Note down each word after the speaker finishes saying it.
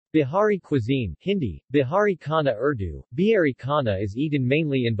Bihari cuisine Hindi, Bihari Khana Urdu, Bihari Khana is eaten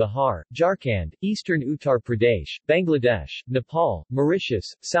mainly in Bihar, Jharkhand, eastern Uttar Pradesh, Bangladesh, Nepal,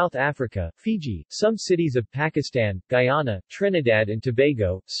 Mauritius, South Africa, Fiji, some cities of Pakistan, Guyana, Trinidad and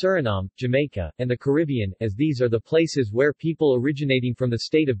Tobago, Suriname, Jamaica, and the Caribbean, as these are the places where people originating from the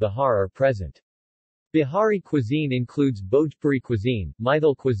state of Bihar are present. Bihari cuisine includes Bhojpuri cuisine,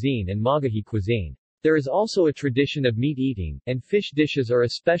 Maithil cuisine and Magahi cuisine. There is also a tradition of meat eating, and fish dishes are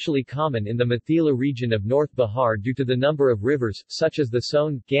especially common in the Mithila region of North Bihar due to the number of rivers, such as the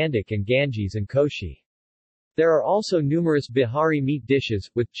Son, Gandak and Ganges and Koshi. There are also numerous Bihari meat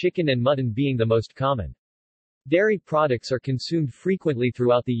dishes, with chicken and mutton being the most common. Dairy products are consumed frequently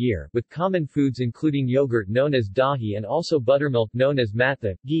throughout the year, with common foods including yogurt known as dahi and also buttermilk known as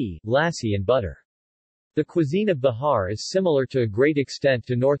matha, ghee, lassi and butter. The cuisine of Bihar is similar to a great extent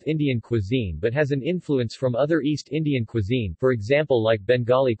to North Indian cuisine but has an influence from other East Indian cuisine, for example like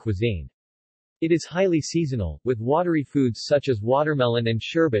Bengali cuisine. It is highly seasonal, with watery foods such as watermelon and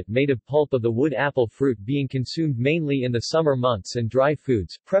sherbet made of pulp of the wood apple fruit being consumed mainly in the summer months and dry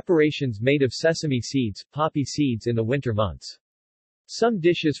foods, preparations made of sesame seeds, poppy seeds in the winter months. Some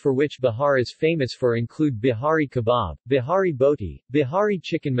dishes for which Bihar is famous for include Bihari kebab, Bihari boti, Bihari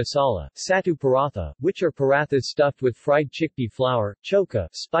chicken masala, sattu paratha, which are parathas stuffed with fried chickpea flour, choka,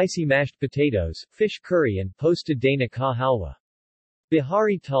 spicy mashed potatoes, fish curry and posted dana ka halwa.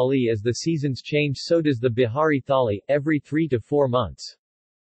 Bihari thali. As the seasons change, so does the Bihari thali, every 3 to 4 months.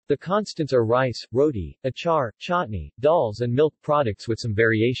 The constants are rice, roti, achar, chutney, dals and milk products with some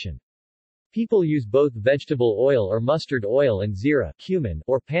variation. People use both vegetable oil or mustard oil and zira cumin,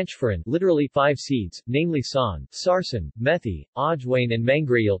 or panchphoron literally 5 seeds, namely san, sarson, methi, ajwain and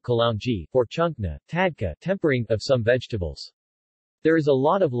mangrayil kalaunji, or chunkna, tadka tempering of some vegetables. There is a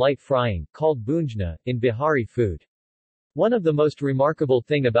lot of light frying, called bunjna, in Bihari food. One of the most remarkable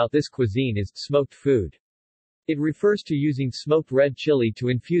thing about this cuisine is smoked food. It refers to using smoked red chili to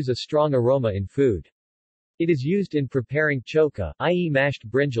infuse a strong aroma in food. It is used in preparing choka, i.e. mashed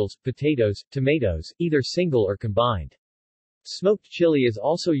brinjals, potatoes, tomatoes, either single or combined. Smoked chili is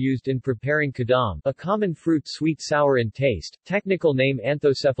also used in preparing kadam, a common fruit sweet-sour in taste, technical name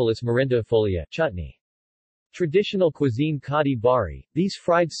Anthocephalus morindifolia, chutney. Traditional cuisine kadi bari, these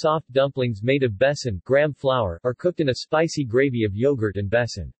fried soft dumplings made of besan gram flour are cooked in a spicy gravy of yogurt and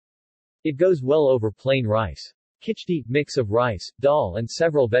besan. It goes well over plain rice. Khichdi, mix of rice, dal and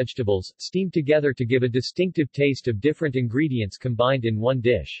several vegetables, steamed together to give a distinctive taste of different ingredients combined in one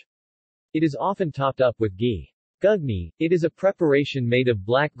dish. It is often topped up with ghee. Gugni, it is a preparation made of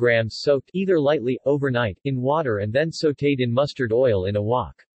black grams soaked, either lightly, overnight, in water and then sautéed in mustard oil in a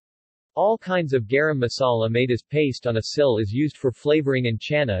wok. All kinds of garam masala made as paste on a sill is used for flavoring and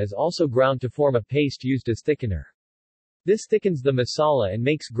chana is also ground to form a paste used as thickener. This thickens the masala and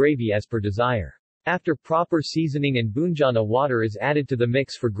makes gravy as per desire. After proper seasoning and bunjana water is added to the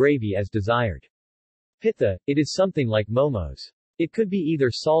mix for gravy as desired. Pitha, it is something like momos. It could be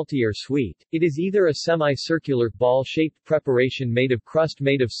either salty or sweet. It is either a semi-circular, ball-shaped preparation made of crust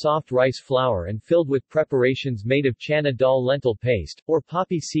made of soft rice flour and filled with preparations made of chana dal lentil paste, or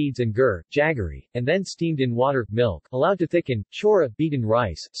poppy seeds and gur, jaggery, and then steamed in water, milk, allowed to thicken, chora, beaten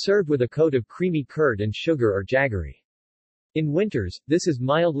rice, served with a coat of creamy curd and sugar or jaggery. In winters, this is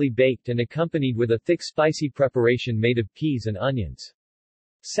mildly baked and accompanied with a thick spicy preparation made of peas and onions.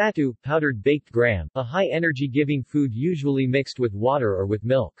 Sattu, powdered baked gram, a high-energy-giving food usually mixed with water or with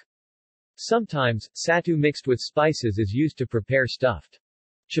milk. Sometimes, sattu mixed with spices is used to prepare stuffed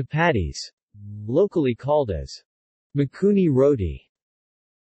chapatis, locally called as makuni roti.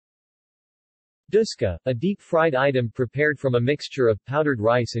 Duska, a deep-fried item prepared from a mixture of powdered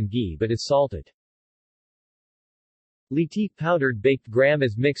rice and ghee but is salted. Liti, powdered baked gram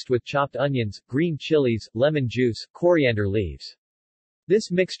is mixed with chopped onions, green chilies, lemon juice, coriander leaves. This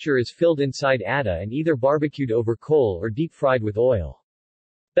mixture is filled inside atta and either barbecued over coal or deep-fried with oil.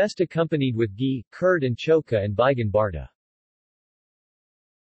 Best accompanied with ghee, curd and choka and baigan barta.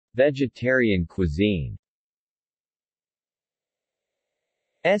 Vegetarian cuisine.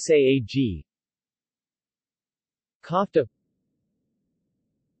 Saag, kofta,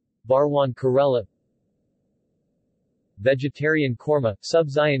 barwan karela, vegetarian korma,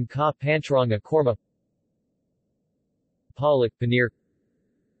 subzayan ka pancharanga korma, palak paneer,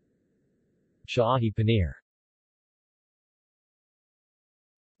 shahi paneer.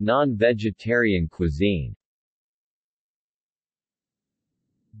 Non-vegetarian cuisine.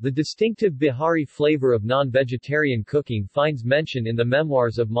 The distinctive Bihari flavor of non-vegetarian cooking finds mention in the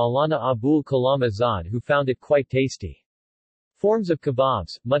memoirs of Maulana Abul Kalam Azad, who found it quite tasty. Forms of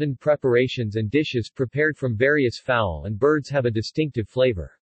kebabs, mutton preparations and dishes prepared from various fowl and birds have a distinctive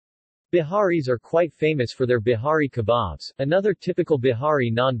flavor. Biharis are quite famous for their Bihari kebabs, another typical Bihari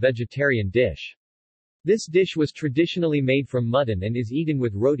non-vegetarian dish. This dish was traditionally made from mutton and is eaten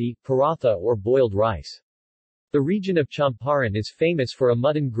with roti, paratha or boiled rice. The region of Champaran is famous for a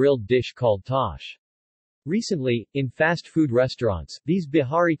mutton grilled dish called tosh. Recently, in fast food restaurants, these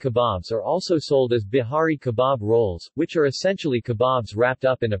Bihari kebabs are also sold as Bihari kebab rolls, which are essentially kebabs wrapped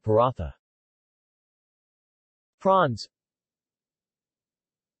up in a paratha. Prawns,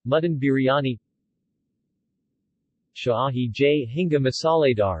 mutton biryani, Shahi J. Hinga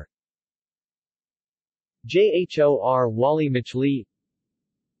Masaledar, Jhor Wali Machli,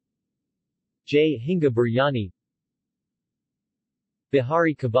 J. Hinga Biryani,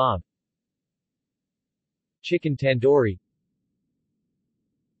 Bihari kebab, chicken tandoori,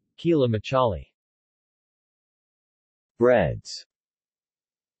 Keela machali. Breads.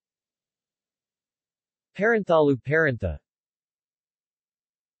 Paranthalu parantha,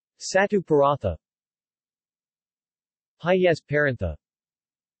 Sattu paratha, Hayes parantha,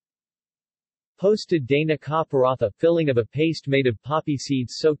 Posted dana ka paratha, filling of a paste made of poppy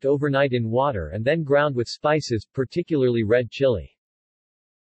seeds soaked overnight in water and then ground with spices, particularly red chili.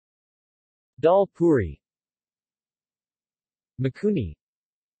 Dal puri, Makuni,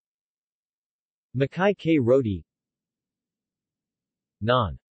 Makai K roti,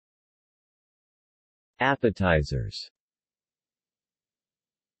 Naan. Appetizers.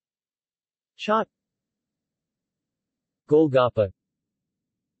 Chaat, Golgappa,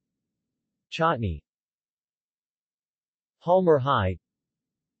 Chutney, Halmar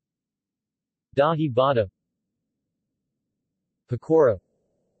Dahi Bada, Pakora,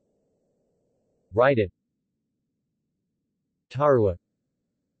 Raita, Tarua,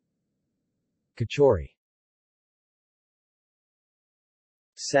 Kachori.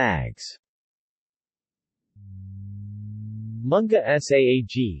 Sags. Munga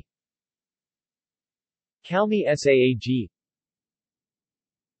Saag, Kalmi Saag,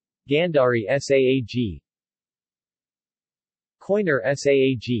 Gandhari Saag, Koiner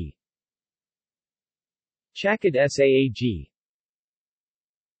Saag, Chakad Saag,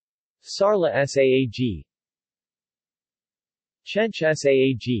 Sarla Saag, Chench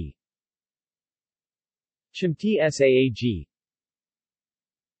Saag, Chimti Saag,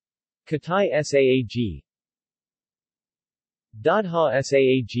 Katai Saag, Dadha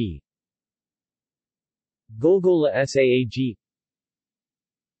Saag, Golgola Saag,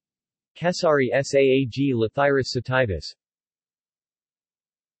 Kesari Saag Lathyrus sativus,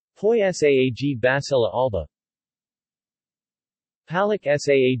 Poi Saag Bacilla alba, Palak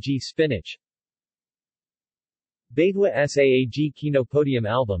Saag spinach, Baidwa Saag Chenopodium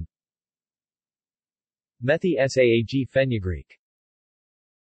album, Methi Saag fenugreek.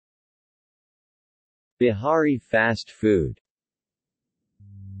 Bihari fast food.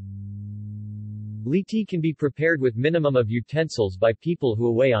 Litti can be prepared with minimum of utensils by people who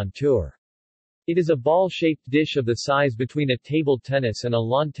away on tour. It is a ball-shaped dish of the size between a table tennis and a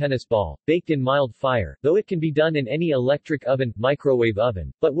lawn tennis ball, baked in mild fire, though it can be done in any electric oven, microwave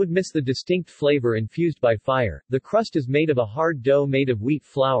oven, but would miss the distinct flavor infused by fire. The crust is made of a hard dough made of wheat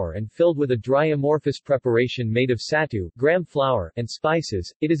flour and filled with a dry amorphous preparation made of sattu, gram flour, and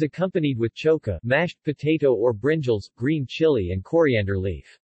spices. It is accompanied with choka, mashed potato or brinjals, green chili and coriander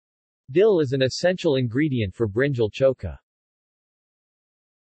leaf. Dill is an essential ingredient for brinjal choka.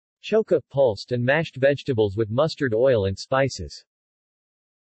 Choka, pulsed and mashed vegetables with mustard oil and spices.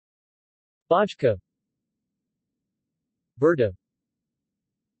 Bajka, Burda,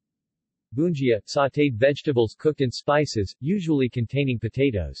 Bunjia, sautéed vegetables cooked in spices, usually containing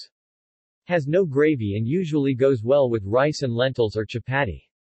potatoes. Has no gravy and usually goes well with rice and lentils or chapati.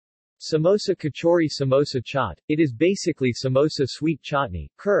 Samosa kachori samosa chaat. It is basically samosa sweet chutney,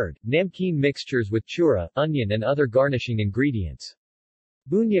 curd, namkeen mixtures with chura, onion and other garnishing ingredients.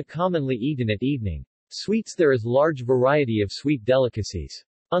 Bunya commonly eaten at evening. Sweets. There is large variety of sweet delicacies.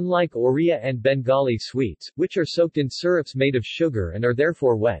 Unlike Oriya and Bengali sweets, which are soaked in syrups made of sugar and are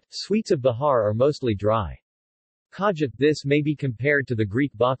therefore wet, sweets of Bihar are mostly dry. Kajat. This may be compared to the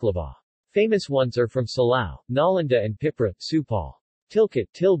Greek baklava. Famous ones are from Salau, Nalanda and Pipra, Supal.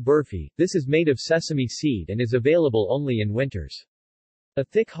 Tilkat, til burfi. This is made of sesame seed and is available only in winters. A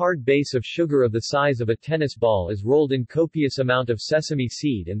thick hard base of sugar of the size of a tennis ball is rolled in copious amount of sesame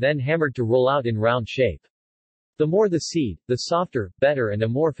seed and then hammered to roll out in round shape. The more the seed, the softer, better and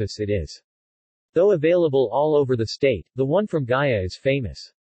amorphous it is. Though available all over the state, the one from Gaya is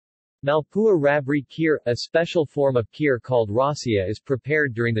famous. Malpua Rabri Kheer, a special form of kheer called rasia, is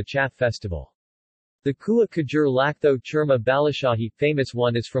prepared during the Chhath festival. The Kua Kajur Laktho Churma Balashahi, famous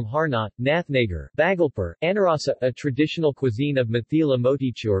one is from Harnat, Nathnagar, Bhagalpur, Anarasa, a traditional cuisine of Mathila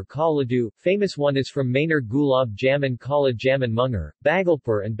Motichur Kaladu, famous one is from Manar Gulab Jamun Kala Jamun Mungar,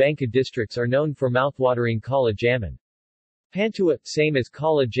 Bhagalpur and Banka districts are known for mouthwatering Kala Jamun. Pantua, same as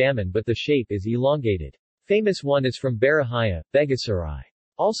Kala Jamun but the shape is elongated. Famous one is from Barahaya, Begusarai.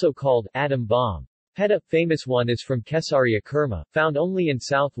 Also called Atom Bomb. Peta, famous one is from Kesaria Kurma, found only in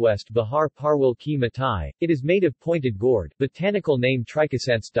southwest Bihar Parwal Ki Matai. It is made of pointed gourd, botanical name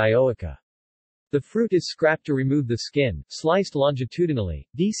Trichosanthus dioica. The fruit is scraped to remove the skin, sliced longitudinally,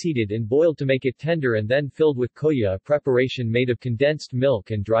 deseeded and boiled to make it tender and then filled with koya, a preparation made of condensed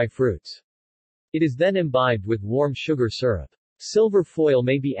milk and dry fruits. It is then imbibed with warm sugar syrup. Silver foil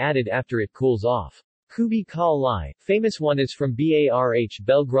may be added after it cools off. Kubi Kal Lai, famous one is from Barh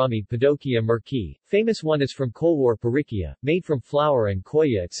Belgrami Padokia Murki, famous one is from Kolwar Parikia, made from flour and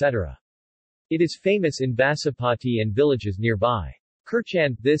koya etc. It is famous in Basapati and villages nearby.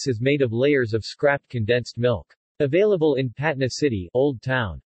 Kirchand, this is made of layers of scrapped condensed milk. Available in Patna City, Old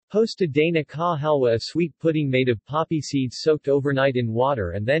Town. Posta Dana Ka Halwa, a sweet pudding made of poppy seeds soaked overnight in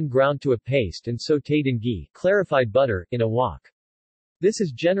water and then ground to a paste and sautéed in ghee, clarified butter, in a wok. This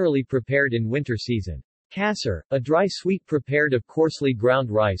is generally prepared in winter season. Kasar, a dry sweet prepared of coarsely ground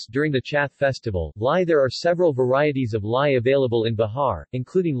rice during the Chath festival. Lai, there are several varieties of lai available in Bihar,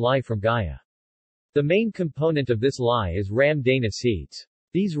 including lai from Gaya. The main component of this lai is ram dana seeds.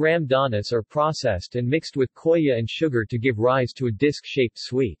 These ram danas are processed and mixed with koya and sugar to give rise to a disc-shaped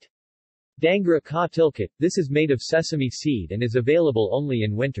sweet. Dangra ka tilkat, this is made of sesame seed and is available only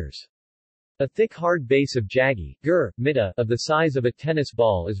in winters. A thick hard base of jaggi mitta, of the size of a tennis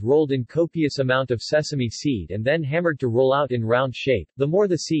ball is rolled in copious amount of sesame seed and then hammered to roll out in round shape. The more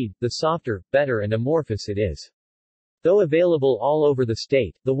the seed, the softer, better and amorphous it is. Though available all over the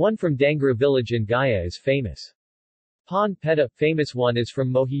state, the one from Dangra village in Gaya is famous. Pan Peta, famous one is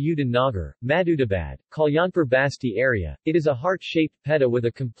from Mohiuddin Nagar, Madhudabad, Kalyanpur Basti area. It is a heart-shaped peta with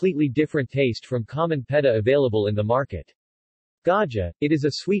a completely different taste from common peta available in the market. Gaja, it is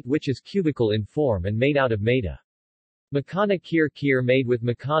a sweet which is cubical in form and made out of maida. Makana kheer made with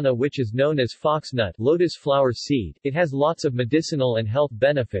makana which is known as foxnut lotus flower seed. It has lots of medicinal and health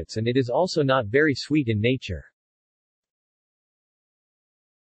benefits and it is also not very sweet in nature.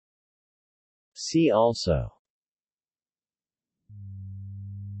 See also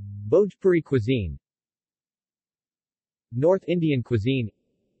Bhojpuri cuisine, North Indian cuisine,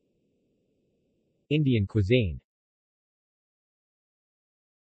 Indian cuisine.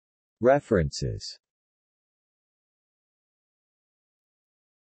 References